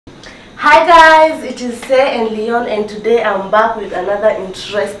Hi guys, it is Say and Leon, and today I'm back with another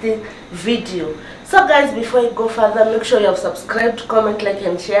interesting video. So guys, before you go further, make sure you have subscribed, comment, like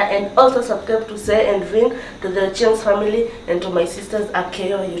and share, and also subscribe to Say and Vin, to the OCHIENG'S family, and to my sister's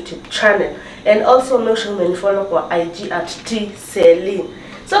Akeo YouTube channel. And also make sure you follow our IG at TSeline.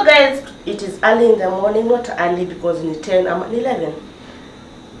 So guys, it is early in the morning, not early because it's 10, I'm at 11.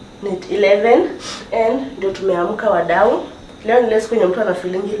 It's 11 and ndio tumeamka wadau. Leo ni kwenye mtu ana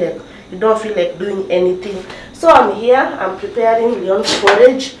feeling like you don't feel like doing anything. So I'm here, I'm preparing Leon's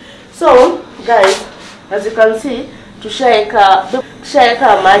porridge. So guys, as you can see,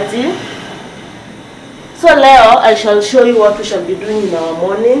 tushaeka maji. So leo I shall show you what we shall be doing in our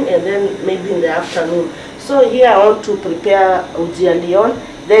morning and then maybe in the afternoon. So here I want to prepare uji ya Leon,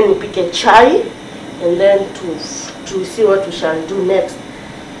 then we pick a chai, and then to see what we shall do next.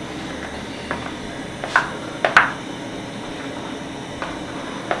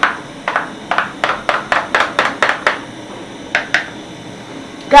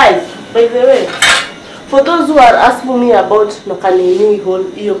 Guys, by the way, for those who are asking me about kanini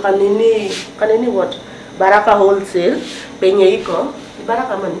what? Baraka wholesale, penye iko,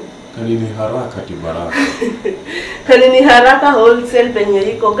 baraka mani? Kanini haraka ti baraka. Kanini haraka wholesale penye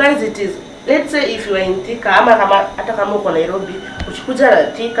iko. Guys, it is, let's say if you are in Thika, ama hata kama uko Nairobi, ukikuja na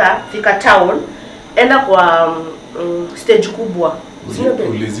Thika town, enda kwa stage kubwa.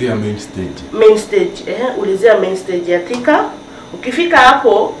 Ulizia main stage. Main stage, ulizia main stage ya Thika. Ukifika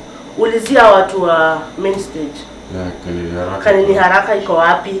hapo ulizia watu wa main stage. Yeah, kanini haraka iko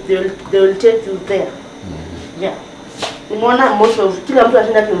wapi? They will take you there. Yeah. Nimeona most of kila mtu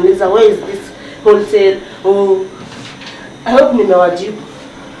anataka kuniuliza where is this wholesale? Oh, I hope nimewajibu.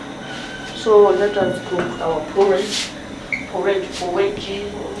 So let us cook our porridge.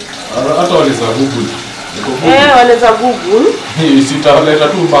 Hata waliza Google. Waliza Google. Sitaleta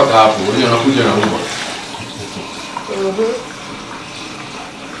tu mpaka hapo. Wewe unakuja na umma.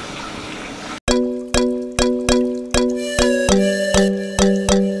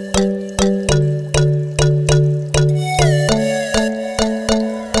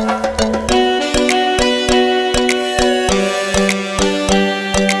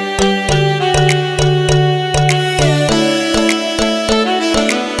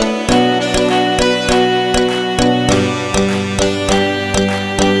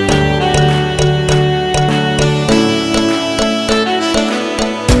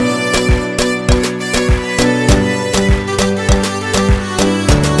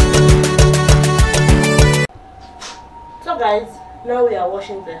 Guys, now we are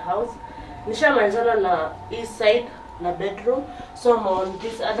washing the house. Nishamalizana na east side na bedroom, so I'm on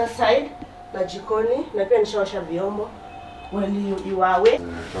this other side na jikoni, na pia nishaosha vyombo. When you are away,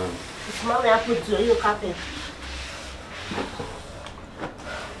 usimame hapo juu hiyo carpet.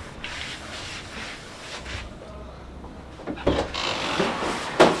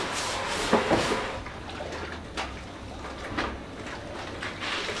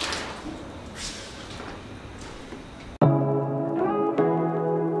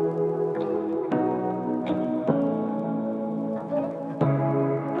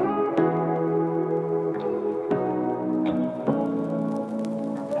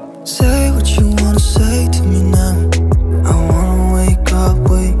 Say what you wanna say to me now. I wanna wake up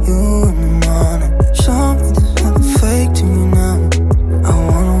with you in the morning. Show me there's nothing fake to me now. I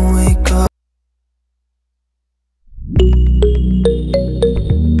wanna wake up.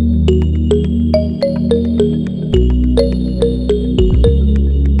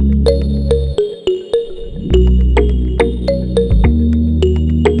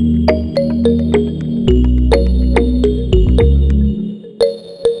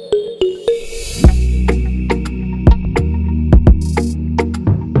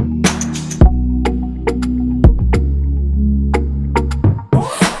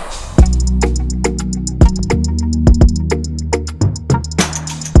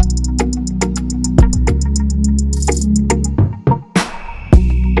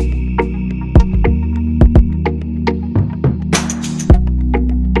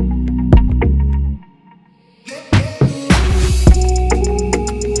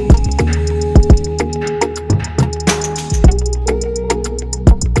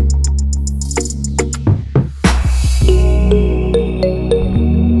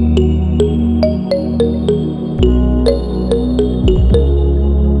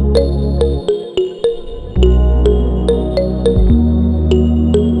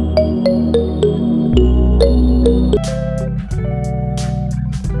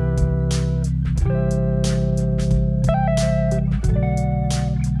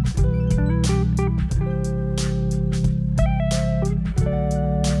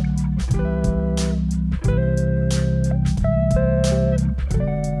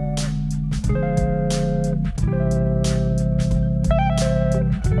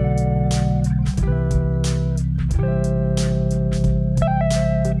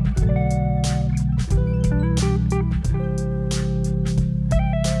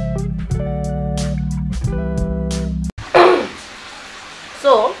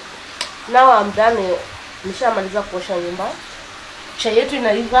 Now I'm done. Nishamaliza kuosha nyumba. Chai yetu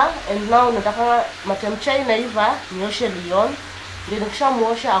inaiva and now nataka matemchai inaiva nioshe Leon. Ndio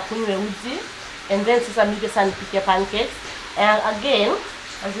nikishamuosha akunywe uji and then sasa mimi sasa nipike pancakes. And again,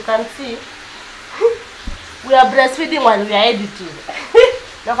 as you can see, we are breastfeeding while we are editing.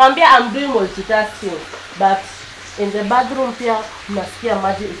 Nakwambia I'm doing multitasking, but in the bathroom pia unasikia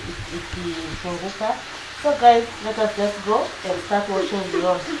maji ikifunguka. So guys, let us just go and start washing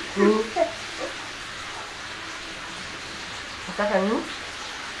Leon. Nataka nini?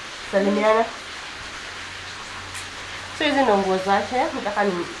 Salimiana. So hizi ndo nguo zake, nataka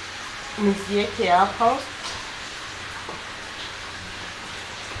niziweke hapa.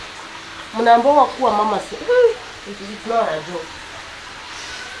 Mnaambiwa kuwa mama si it's not a joke.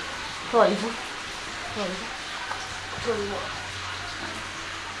 Toa hivi. Toa hivi. Toa hivi.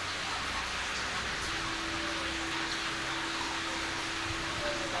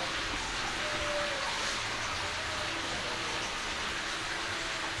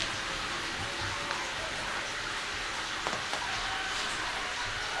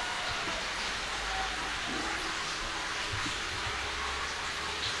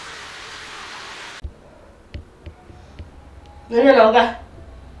 Nani anaoga?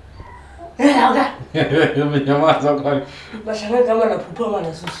 Anaoga. Umenyamaza kwani? Nashangaa kama anapupua ama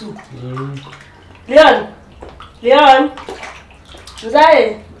anasusu. Leon. Leon.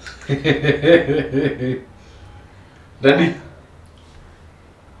 Mzae. Daddy.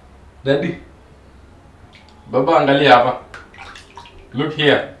 Daddy. Baba angalia hapa. Look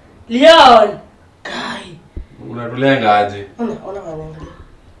here. Leon. Kai. Unatulenga aje? Ona wanaangalia.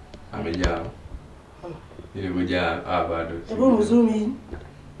 Amejaa. Ili kujaa bado. Hebu mzumi.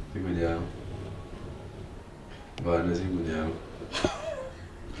 Sikujaa. Bado sikujaa.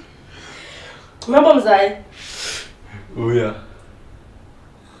 Mambo mzae. Uya.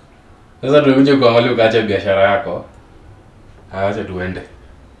 Sasa tumekuja kwa wale ukaacha biashara yako. Acha tuende.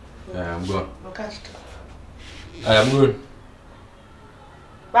 I'm going. I'm going.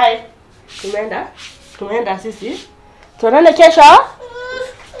 Bye. Tumeenda sisi. Tuonane kesho.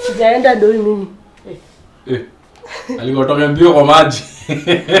 Sijaenda doi mimi. Alikotoka mbio kwa maji.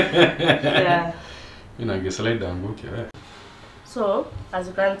 Yeah. Inageslide anguke wewe. So, as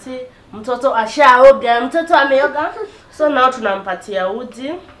you can see, mtoto ashaoga, mtoto ameoga. So now tunampatia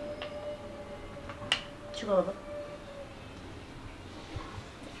uji. Chukua baba.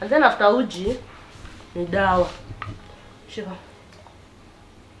 And then after uji ni dawa. Shika.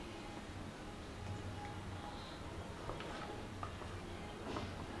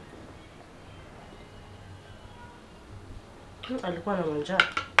 Alikuwa na njaa.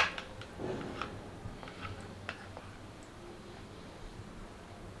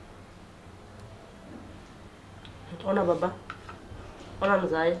 Ona baba. Ona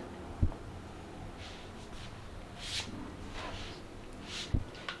mzae.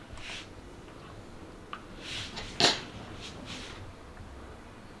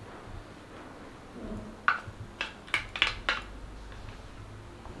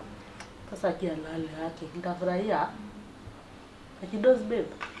 Sasa kia lale yake. Nitafurahia. Akidozi babe.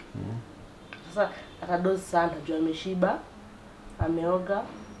 Sasa atadozi sana juu ameshiba. Ameoga.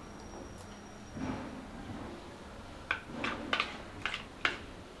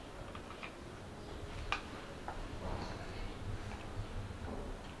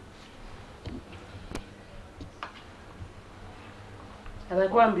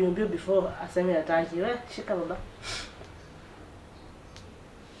 Atakuwa mbio before aseme hataki. Wewe shika baba.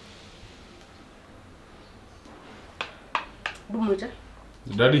 Bumuja.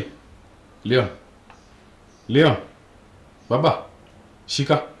 Daddy. Leon. Baba.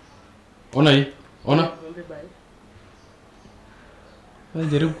 Shika. Ona hii. Ona. Wewe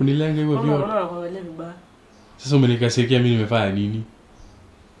jaribu kunilenga hivyo vyo. Ona kuangalia vibaya. Sasa umenikasikia mimi nimefanya nini?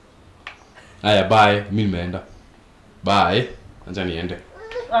 Haya bye, mimi nimeenda. Bye. Acha niende.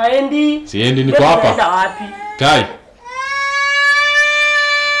 Aendi. Siendi, niko hapa. Unaenda wapi? Kai.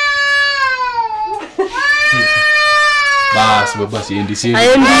 Bas, baba siendi.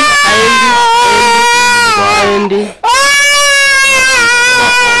 Aendi.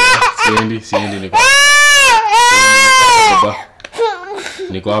 Siendi niko. Baba.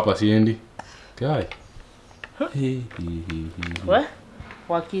 Niko hapa siendi. Kai. We?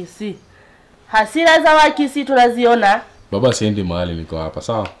 Wakisi. Hasira za Wakisi tunaziona. Baba siendi mahali, niko hapa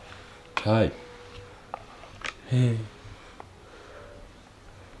sawa. Kai.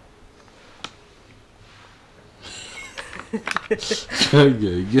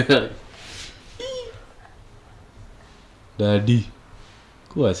 Daddy.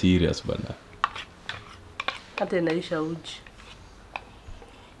 Kuwa serious bana. Hata inaisha uji.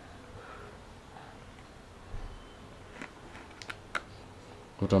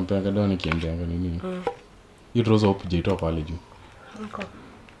 Utampea dawa nikiambianga nini? Hiyo trouser hapo jitoa pale juu. Okay.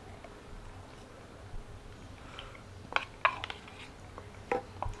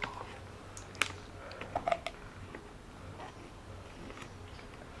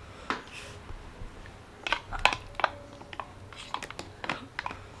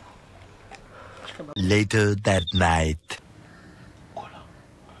 Later that night.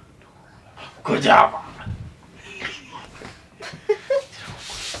 Kuja hapa.